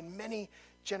time in many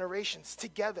generations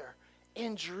together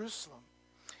in Jerusalem.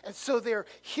 And so they're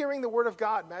hearing the word of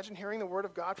God. Imagine hearing the word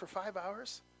of God for 5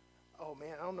 hours. Oh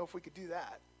man, I don't know if we could do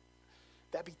that.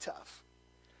 That'd be tough.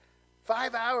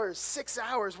 5 hours, 6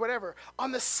 hours, whatever.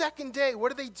 On the second day,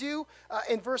 what do?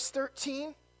 In verse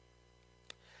 13,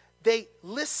 they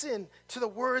listen to the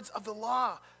words of the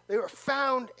law. They were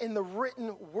found in the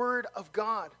written word of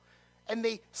God. And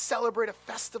they celebrate a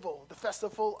festival, the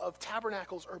Festival of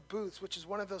Tabernacles or Booths, which is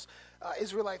one of those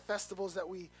Israelite festivals that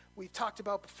we've talked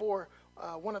about before,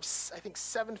 one of, I think,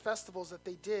 7 festivals that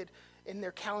they did in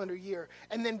their calendar year.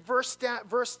 And then in verse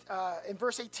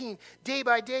 18, day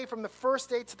by day, from the first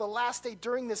day to the last day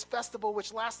during this festival,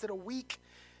 which lasted a week,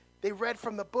 they read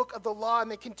from the book of the law,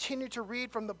 and they continued to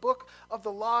read from the book of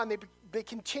the law, and they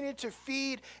continued to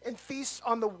feed and feast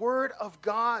on the word of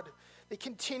God. They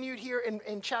continued here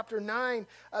in chapter 9.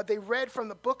 They read from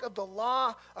the book of the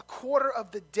law a quarter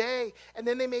of the day, and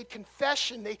then they made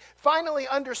confession. They finally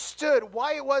understood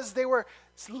why it was they were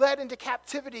led into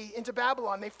captivity into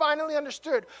Babylon. They finally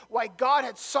understood why God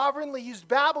had sovereignly used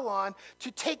Babylon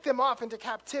to take them off into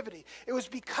captivity. It was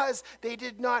because they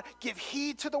did not give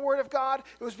heed to the word of God.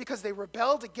 It was because they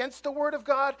rebelled against the word of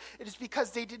God. It is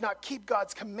because they did not keep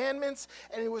God's commandments.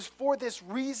 And it was for this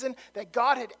reason that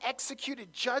God had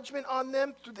executed judgment on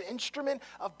them through the instrument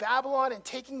of Babylon and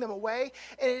taking them away.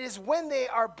 And it is when they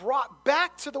are brought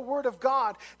back to the word of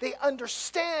God, they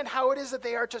understand how it is that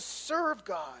they are to serve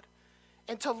God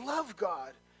and to love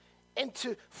God and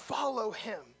to follow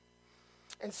him.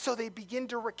 And so they begin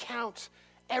to recount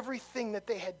everything that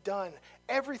they had done,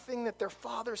 everything that their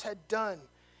fathers had done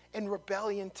in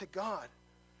rebellion to God.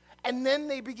 And then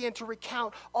they began to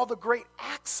recount all the great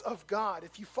acts of God,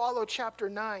 if you follow chapter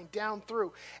 9 down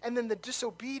through, and then the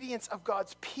disobedience of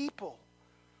God's people,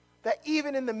 that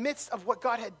even in the midst of what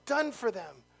God had done for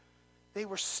them, they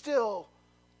were still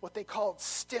what they called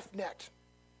stiff-necked.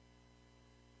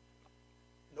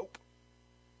 Nope.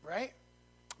 Right?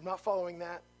 I'm not following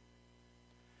that.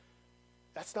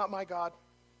 That's not my God.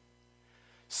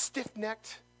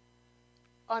 Stiff-necked,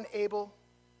 unable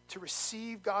to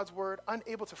receive God's word,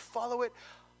 unable to follow it,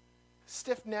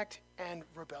 stiff-necked and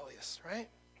rebellious, right?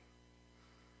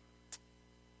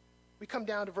 We come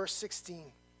down to verse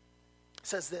 16. It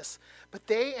says this, "But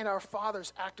they and our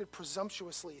fathers acted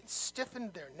presumptuously and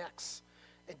stiffened their necks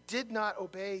and did not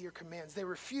obey your commands. They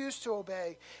refused to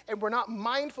obey and were not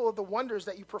mindful of the wonders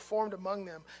that you performed among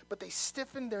them, but they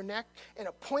stiffened their neck and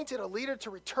appointed a leader to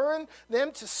return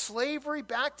them to slavery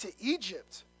back to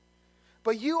Egypt.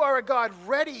 But you are a God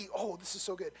ready, oh, this is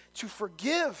so good, to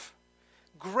forgive,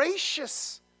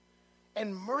 gracious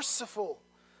and merciful,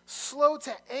 slow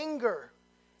to anger,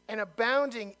 and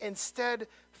abounding in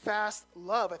steadfast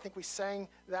love. I think we sang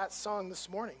that song this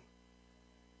morning.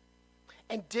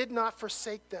 And did not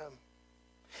forsake them,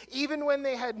 even when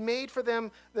they had made for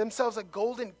themselves a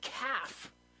golden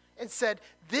calf and said,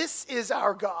 "This is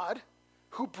our God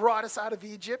who brought us out of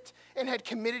Egypt," and had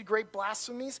committed great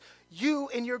blasphemies. You,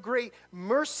 in your great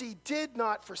mercy, did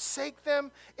not forsake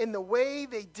them. In the way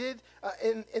they did,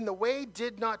 in the way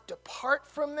did not depart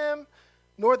from them,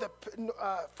 nor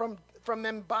from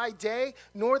them by day,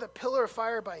 nor the pillar of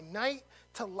fire by night,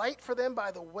 to light for them by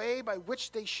the way by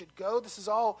which they should go. This is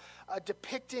all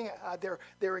depicting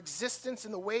their existence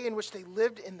and the way in which they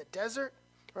lived in the desert,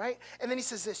 right? And then he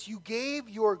says this, you gave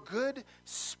your good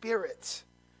spirit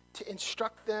to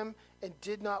instruct them and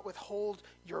did not withhold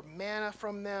your manna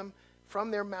from them, from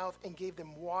their mouth, and gave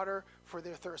them water for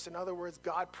their thirst. In other words,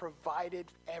 God provided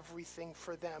everything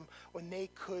for them when they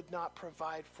could not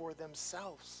provide for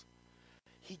themselves.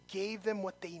 He gave them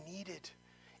what they needed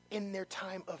in their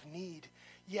time of need,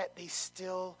 yet they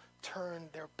still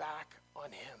turned their back on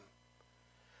him.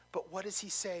 But what does he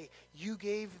say? You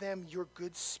gave them your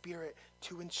good spirit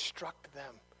to instruct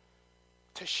them,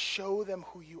 to show them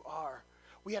who you are.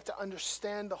 We have to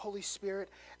understand the Holy Spirit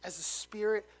as a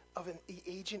spirit of an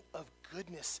agent of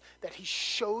goodness, that he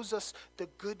shows us the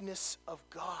goodness of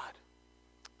God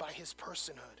by his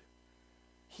personhood.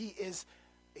 He is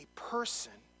a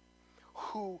person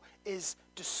who is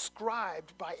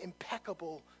described by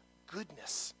impeccable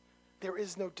goodness. There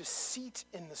is no deceit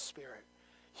in the Spirit.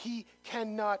 He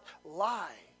cannot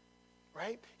lie,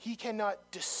 right? He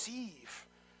cannot deceive,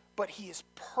 but he is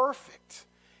perfect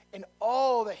in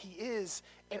all that he is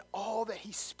and all that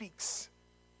he speaks.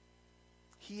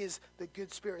 He is the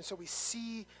good spirit. And so we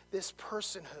see this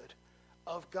personhood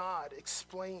of God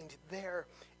explained there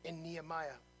in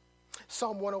Nehemiah.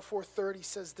 Psalm 104:30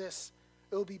 says this.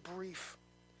 It will be brief.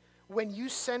 When you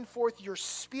send forth your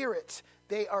spirit,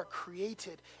 they are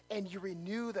created, and you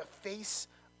renew the face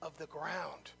of the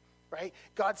ground, right?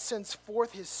 God sends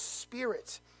forth his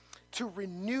spirit to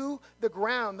renew the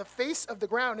ground, the face of the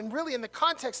ground. And really in the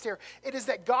context here, it is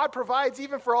that God provides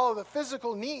even for all of the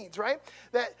physical needs, right?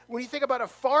 That when you think about a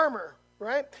farmer,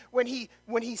 right? When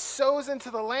he sows into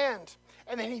the land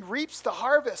and then he reaps the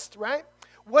harvest, right?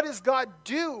 What does God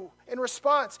do in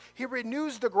response? He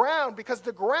renews the ground because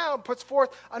the ground puts forth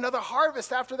another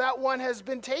harvest after that one has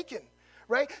been taken,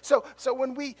 right? So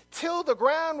when we till the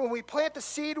ground, when we plant the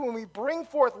seed, when we bring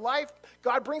forth life,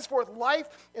 God brings forth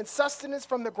life and sustenance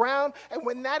from the ground. And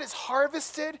when that is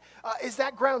harvested, is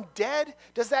that ground dead?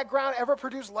 Does that ground ever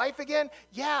produce life again?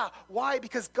 Yeah. Why?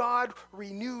 Because God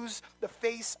renews the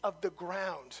face of the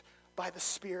ground by the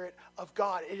Spirit of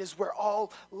God. It is where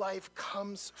all life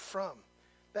comes from.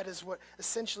 That is what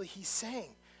essentially he's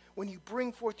saying. When you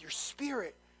bring forth your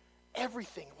spirit,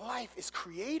 everything, life is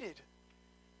created.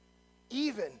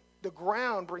 Even the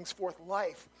ground brings forth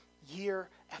life year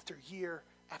after year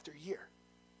after year.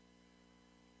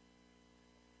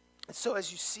 And so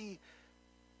as you see,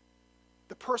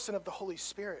 the person of the Holy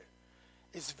Spirit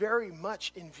is very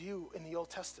much in view in the Old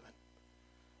Testament.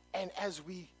 And as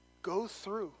we go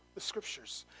through the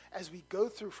scriptures, as we go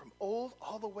through from old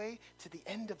all the way to the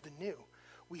end of the new,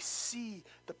 we see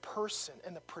the person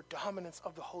and the predominance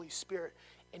of the Holy Spirit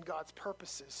in God's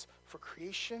purposes for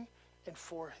creation and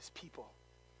for his people.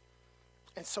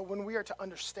 And so when we are to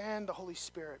understand the Holy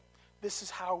Spirit, this is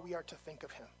how we are to think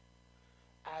of him,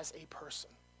 as a person.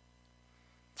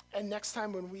 And next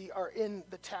time when we are in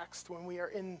the text, when we are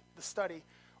in the study,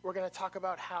 we're going to talk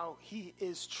about how he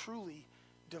is truly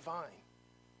divine.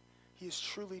 He is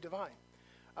truly divine.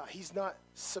 He's not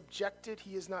subjected.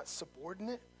 He is not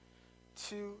subordinate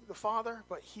to the Father,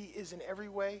 but he is in every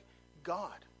way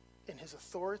God in his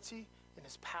authority, in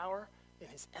his power, in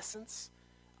his essence.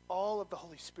 All of the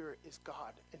Holy Spirit is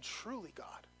God and truly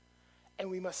God. And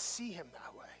we must see him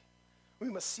that way. We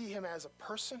must see him as a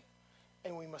person,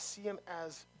 and we must see him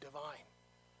as divine,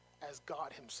 as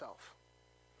God himself.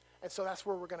 And so that's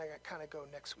where we're going to kind of go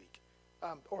next week,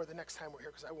 or the next time we're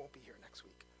here, because I won't be here next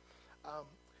week.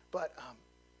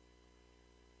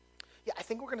 Yeah, I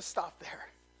think we're going to stop there.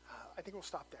 I think we'll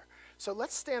stop there. So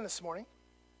let's stand this morning.